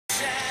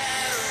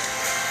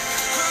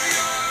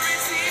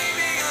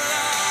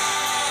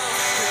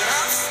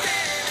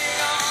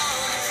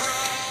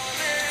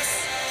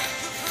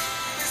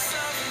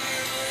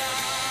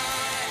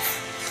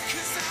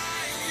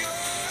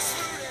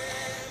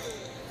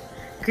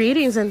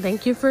Greetings and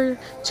thank you for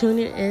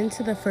tuning in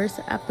to the first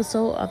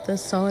episode of the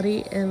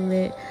Salty and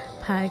Lit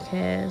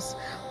podcast,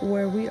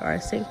 where we are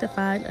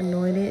sanctified,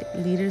 anointed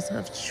leaders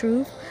of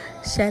truth,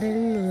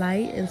 shedding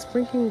light and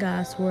sprinkling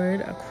God's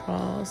word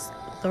across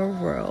the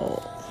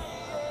world.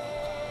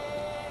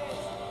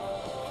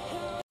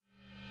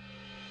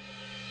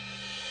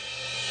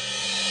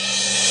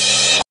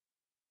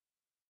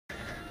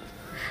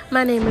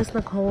 My name is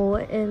Nicole,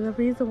 and the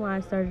reason why I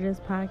started this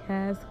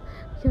podcast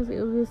because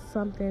it was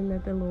something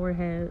that the Lord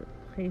had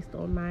placed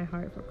on my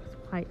heart for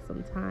quite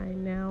some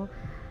time now.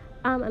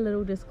 A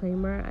little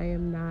disclaimer: I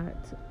am not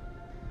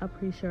a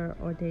preacher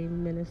or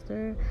ordained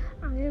minister.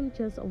 I am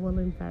just a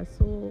willing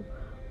vessel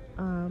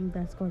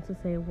that's going to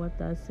say what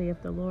thus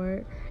saith the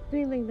Lord.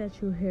 Anything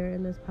that you hear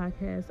in this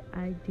podcast,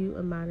 I do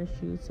admonish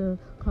you to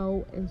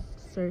go and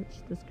search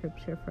the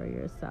scripture for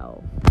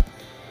yourself.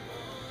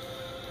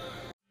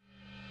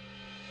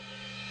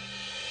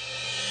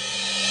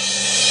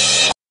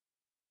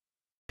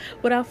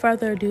 Without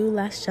further ado,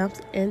 let's jump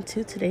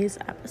into today's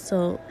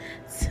episode.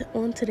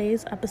 On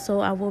today's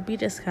episode, I will be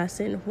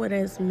discussing what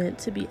is meant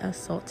to be a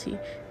salty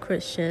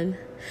Christian.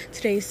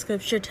 Today's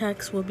scripture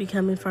text will be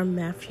coming from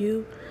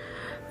Matthew,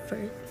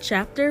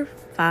 chapter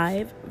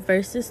 5,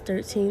 verses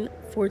 13,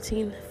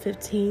 14,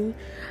 15.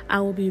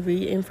 I will be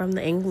reading from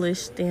the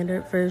English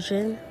Standard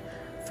Version.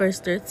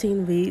 Verse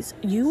 13 reads,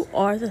 "You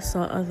are the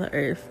salt of the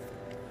earth,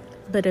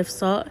 but if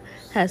salt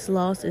has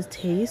lost its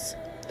taste,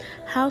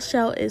 how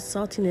shall its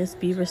saltiness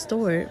be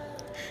restored?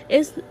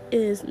 It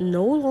is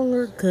no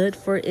longer good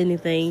for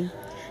anything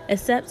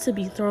except to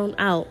be thrown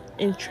out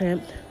and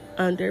trampled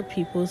under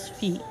people's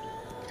feet."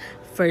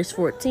 Verse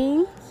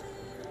 14,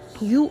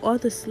 "You are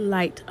the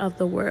light of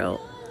the world.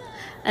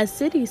 A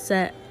city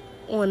set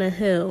on a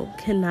hill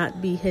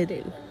cannot be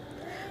hidden."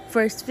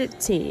 Verse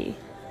 15,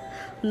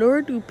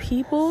 "Nor do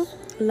people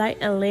light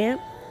a lamp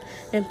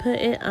and put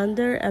it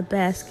under a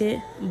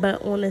basket,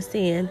 but on a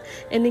stand,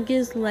 and it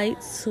gives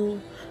light to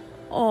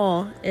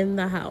all in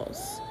the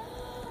house."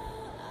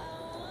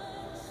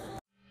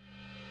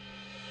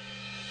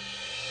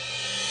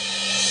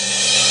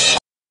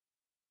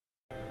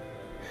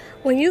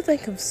 When you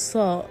think of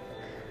salt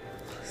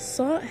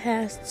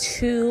has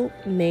two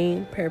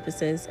main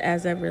purposes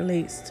as it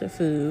relates to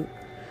food.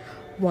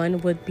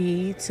 One would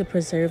be to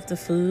preserve the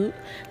food.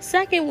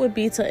 Second would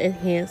be to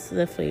enhance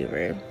the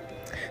flavor.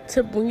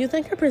 When you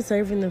think of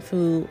preserving the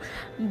food,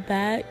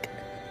 back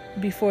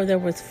before there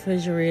was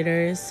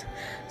refrigerators,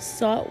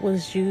 salt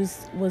was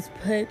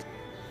put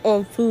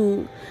on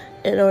food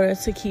in order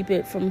to keep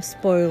it from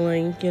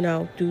spoiling,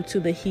 due to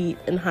the heat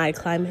and high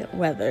climate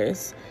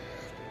weathers.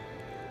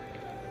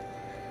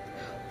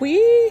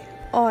 We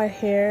are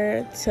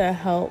here to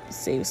help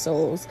save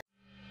souls.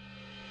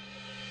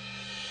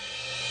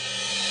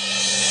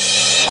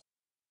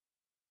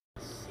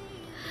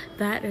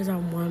 That is our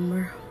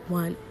number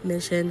one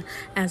mission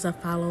as a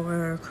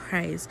follower of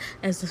Christ,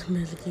 as a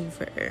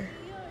believer.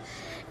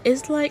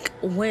 It's like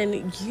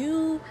when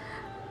you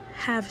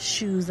have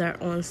shoes that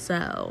are on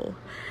sale,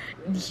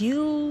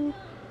 you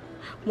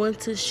want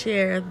to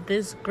share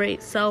this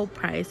great sale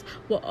price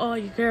with all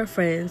your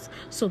girlfriends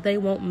so they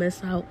won't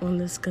miss out on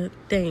this good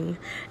thing.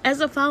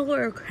 As a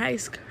follower of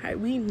Christ,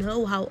 we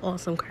know how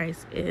awesome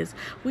Christ is.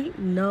 We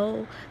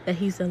know that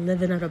he's the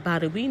living of the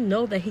body. We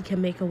know that he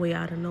can make a way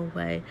out of no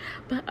way,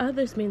 but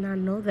others may not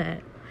know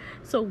that.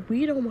 So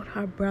we don't want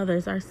our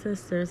brothers, our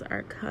sisters,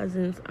 our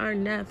cousins, our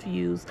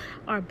nephews,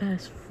 our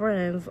best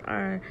friends,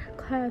 our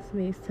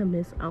classmates to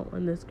miss out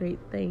on this great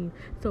thing.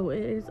 So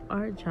it is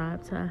our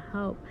job to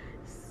help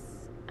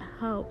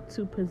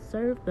to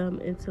preserve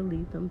them and to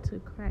lead them to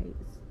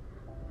Christ.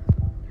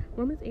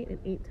 Romans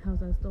 8:8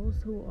 tells us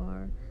those who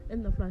are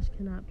in the flesh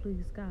cannot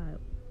please God.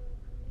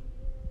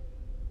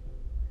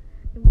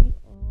 And we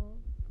all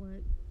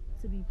want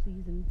to be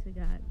pleasing to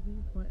God. We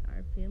want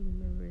our family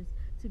members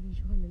to be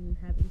joining in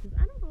heaven. Because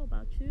I don't know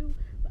about you,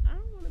 but I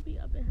don't want to be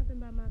up in heaven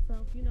by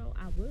myself.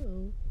 I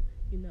will,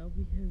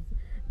 because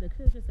the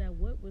scripture said,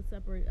 what would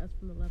separate us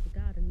from the love of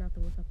God? And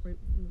nothing will separate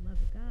us from the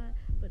love of God.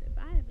 But if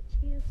I have a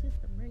chance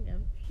just to bring a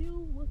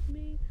few with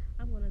me,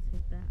 I'm going to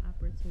take that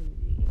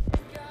opportunity.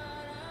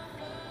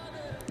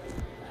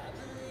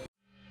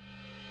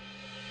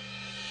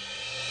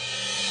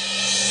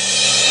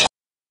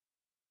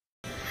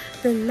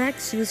 The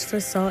next use for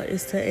salt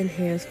is to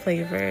enhance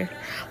flavor.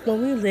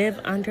 When we live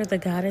under the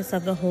guidance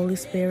of the Holy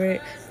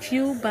Spirit,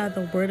 fueled by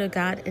the Word of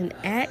God and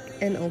act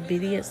in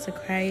obedience to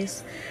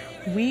Christ,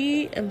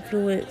 we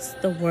influence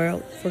the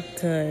world for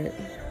good.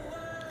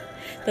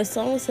 The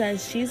song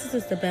says, "Jesus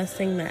is the best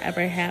thing that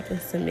ever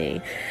happens to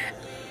me."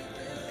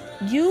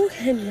 You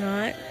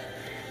cannot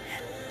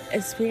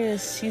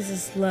experience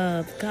Jesus'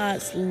 love,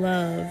 God's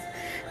love,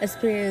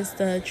 experience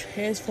the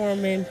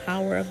transforming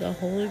power of the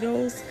Holy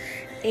Ghost,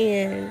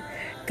 and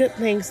good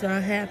things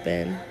not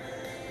happen.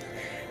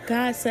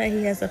 God said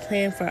he has a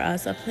plan for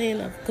us, a plan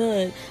of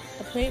good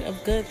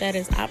that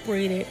is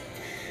operated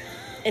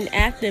and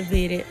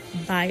activated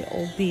by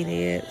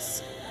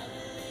obedience.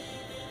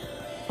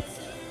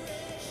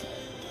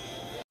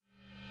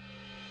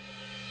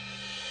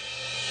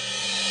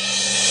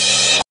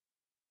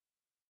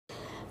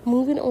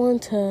 Moving on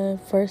to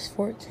verse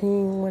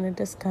 14, when it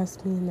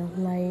discussed being the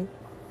light.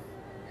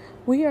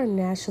 We are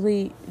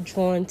naturally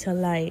drawn to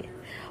light.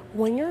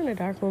 When you're in a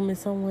dark room and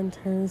someone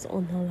turns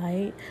on the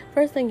light,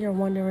 first thing you're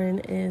wondering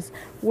is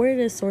where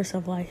the source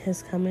of light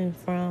is coming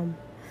from.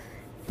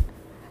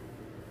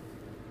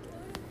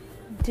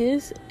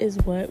 This is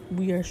what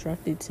we are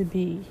instructed to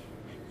be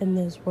in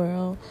this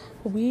world.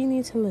 We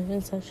need to live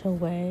in such a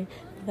way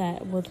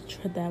that would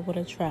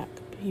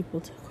attract people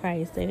to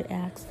Christ. They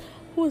ask,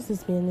 "Who is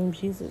this man named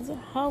Jesus?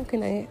 How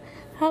can I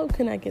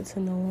get to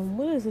know him?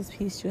 What is this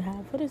peace you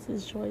have? What is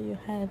this joy you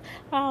have?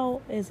 How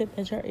is it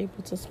that you're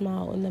able to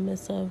smile in the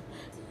midst of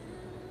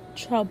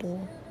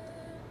trouble?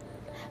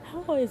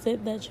 How is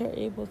it that you're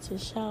able to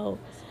shout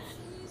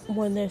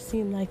when there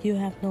seems like you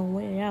have no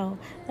way out?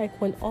 Like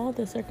when all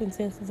the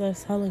circumstances are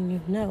telling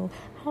you no,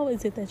 how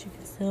is it that you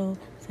can still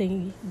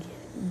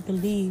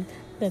believe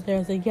that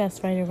there's a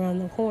yes right around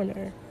the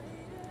corner?"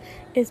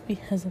 It's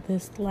because of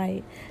this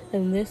light,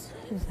 and this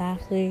is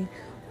exactly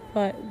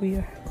what we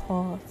are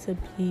called to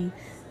be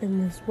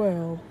in this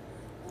world.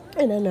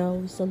 And I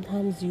know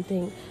sometimes you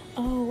think,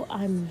 "Oh,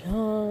 I'm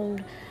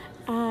young,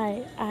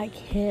 I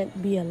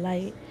can't be a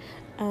light.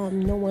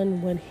 No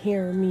one would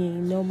hear me.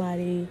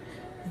 Nobody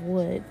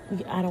would.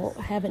 I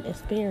haven't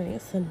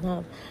experienced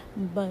enough."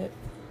 But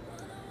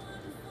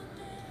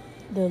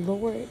the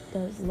Lord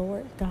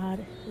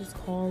God is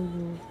calling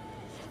you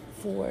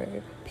for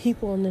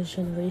people in this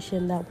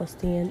generation that will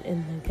stand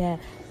in the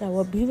gap, that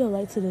will be the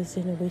light to this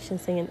generation,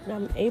 saying,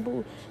 "I'm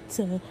able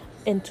to,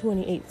 in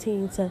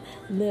 2018, to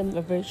live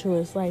a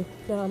virtuous life.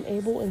 That I'm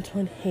able in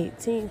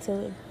 2018 to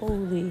live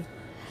holy.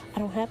 I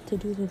don't have to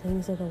do the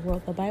things of the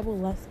world." The Bible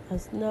lets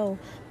us know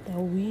that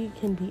we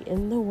can be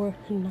in the world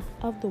and not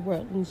of the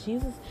world. And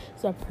Jesus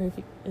is a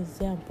perfect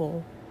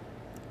example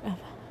of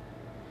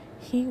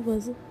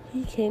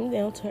he came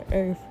down to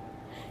earth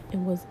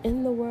and was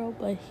in the world,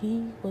 but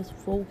he was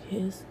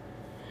focused.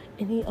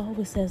 And he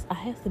always says, "I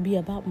have to be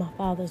about my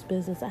Father's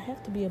business. I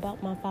have to be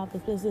about my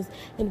Father's business."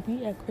 And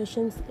we as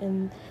Christians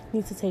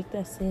need to take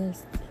that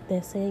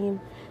same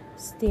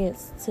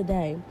stance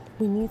today.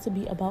 We need to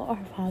be about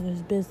our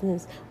Father's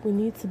business. We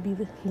need to be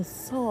the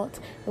salt,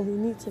 and we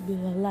need to be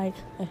the light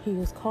that he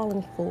is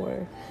calling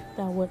for,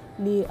 that would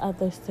lead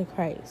others to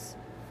Christ.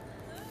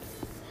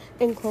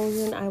 In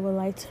closing, I would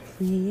like to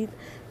read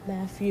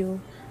Matthew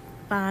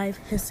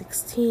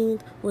 5:16,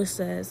 which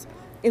says,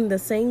 "In the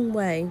same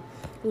way,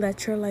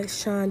 let your light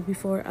shine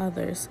before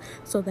others,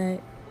 so that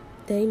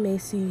they may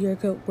see your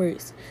good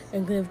works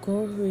and give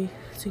glory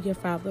to your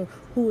Father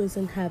who is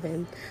in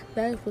heaven."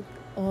 That is what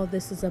all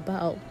this is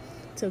about.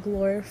 To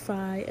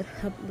glorify and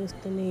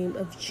uplift the name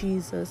of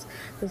Jesus.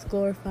 Let's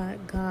glorify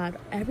God.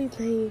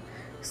 Everything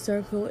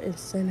circle and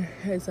center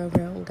is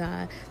around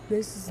God.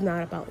 This is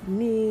not about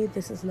me.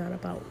 This is not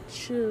about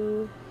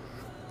you.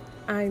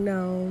 I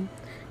know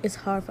it's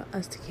hard for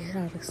us to get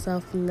out of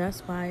self, and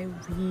that's why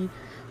we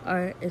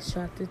are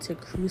instructed to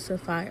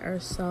crucify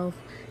ourselves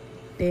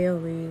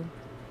daily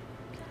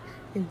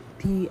and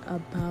be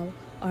about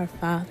our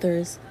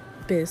Father's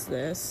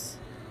business.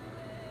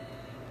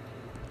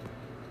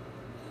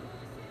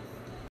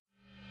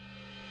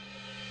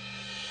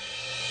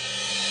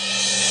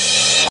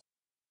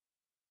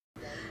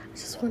 I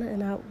just want to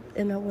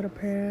end out with a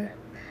prayer.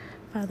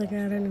 Father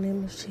God, in the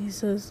name of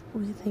Jesus,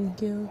 we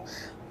thank you.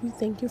 We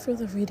thank you for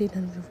the reading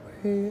of your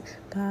word.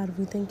 God,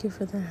 we thank you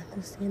for the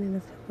understanding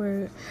of your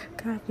word.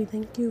 God, we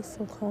thank you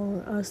for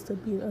calling us to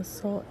be a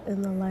salt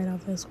in the light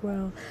of this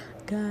world.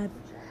 God,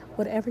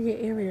 whatever your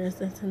areas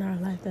that's in our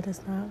life that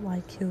is not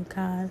like you,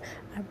 God,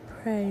 I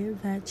pray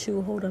that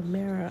you hold a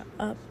mirror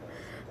up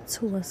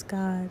to us,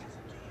 God.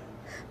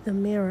 The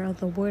mirror of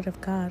the word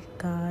of God,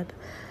 God,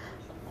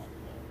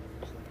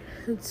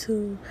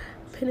 to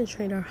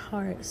penetrate our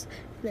hearts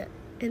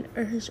and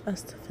urge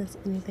us to fix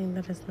anything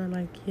that is not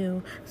like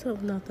you, so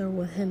nothing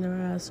will hinder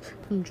us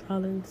from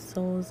drawing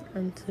souls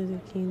unto the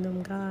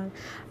kingdom, God.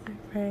 I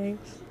pray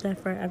that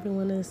for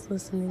everyone that's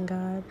listening,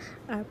 God,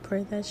 I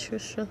pray that you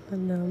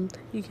strengthen them.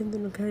 You give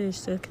them the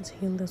courage to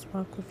continue this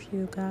walk with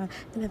you, God.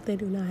 And if they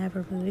do not have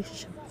a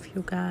relationship with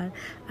you, God,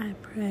 I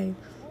pray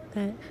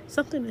that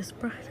something is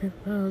brought in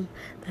them,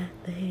 that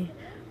they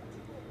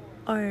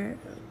are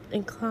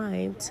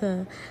inclined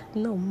to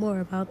know more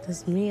about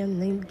this man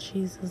named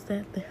Jesus,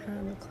 that they are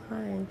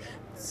inclined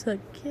to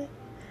get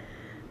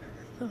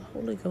the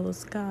Holy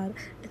Ghost, God,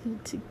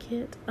 and to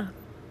get a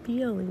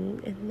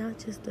feeling, and not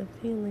just a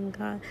feeling,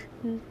 God,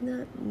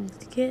 not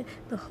to get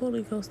the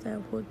Holy Ghost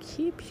that will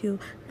keep you,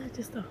 not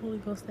just the Holy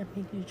Ghost that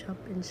make you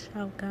jump and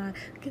shout, God.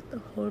 Get the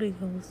Holy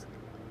Ghost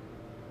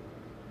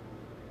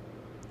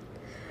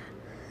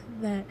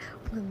that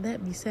when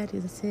that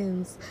besetting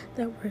sins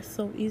that were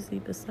so easily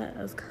beset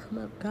us come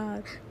up,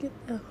 God. Get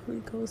the Holy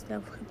Ghost that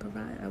will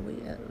provide a way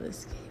out of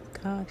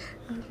escape, God.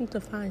 Help them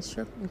to find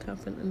strength and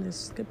comfort in the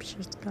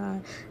scriptures,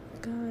 God.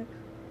 God,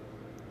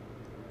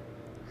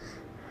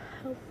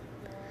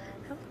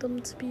 help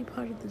them to be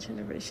part of the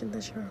generation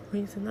that you're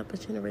raising up, a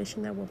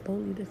generation that will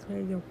boldly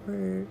declare your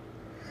word,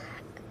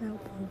 and that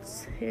will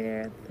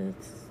tear the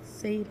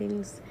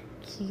Satan's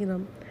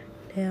kingdom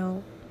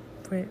now,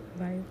 brick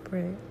by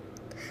brick.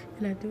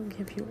 And I do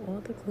give you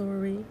all the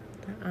glory,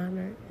 the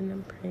honor, and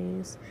the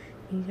praise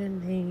in your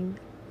name.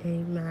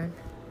 Amen.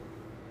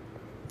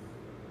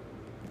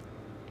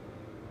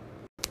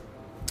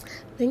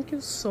 Thank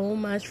you so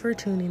much for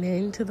tuning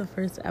in to the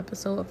first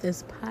episode of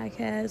this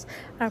podcast.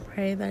 I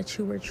pray that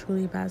you were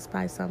truly blessed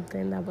by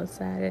something that was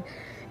said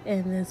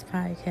in this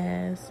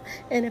podcast.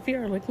 And if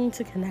you're looking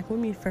to connect with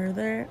me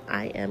further,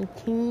 I am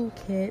King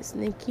Kids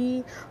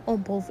Nikki on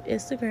both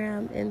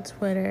Instagram and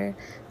Twitter.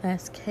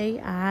 That's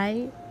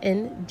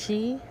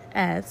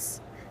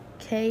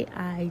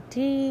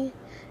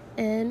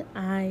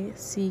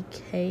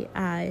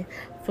KINGSKIDNICKI.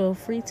 Feel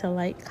free to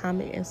like,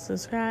 comment, and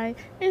subscribe,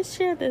 and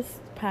share this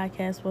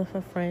podcast with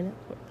a friend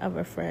of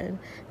a friend.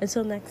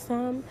 Until next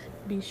time,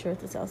 be sure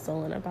to tell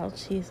someone about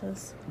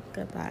Jesus.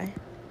 Goodbye.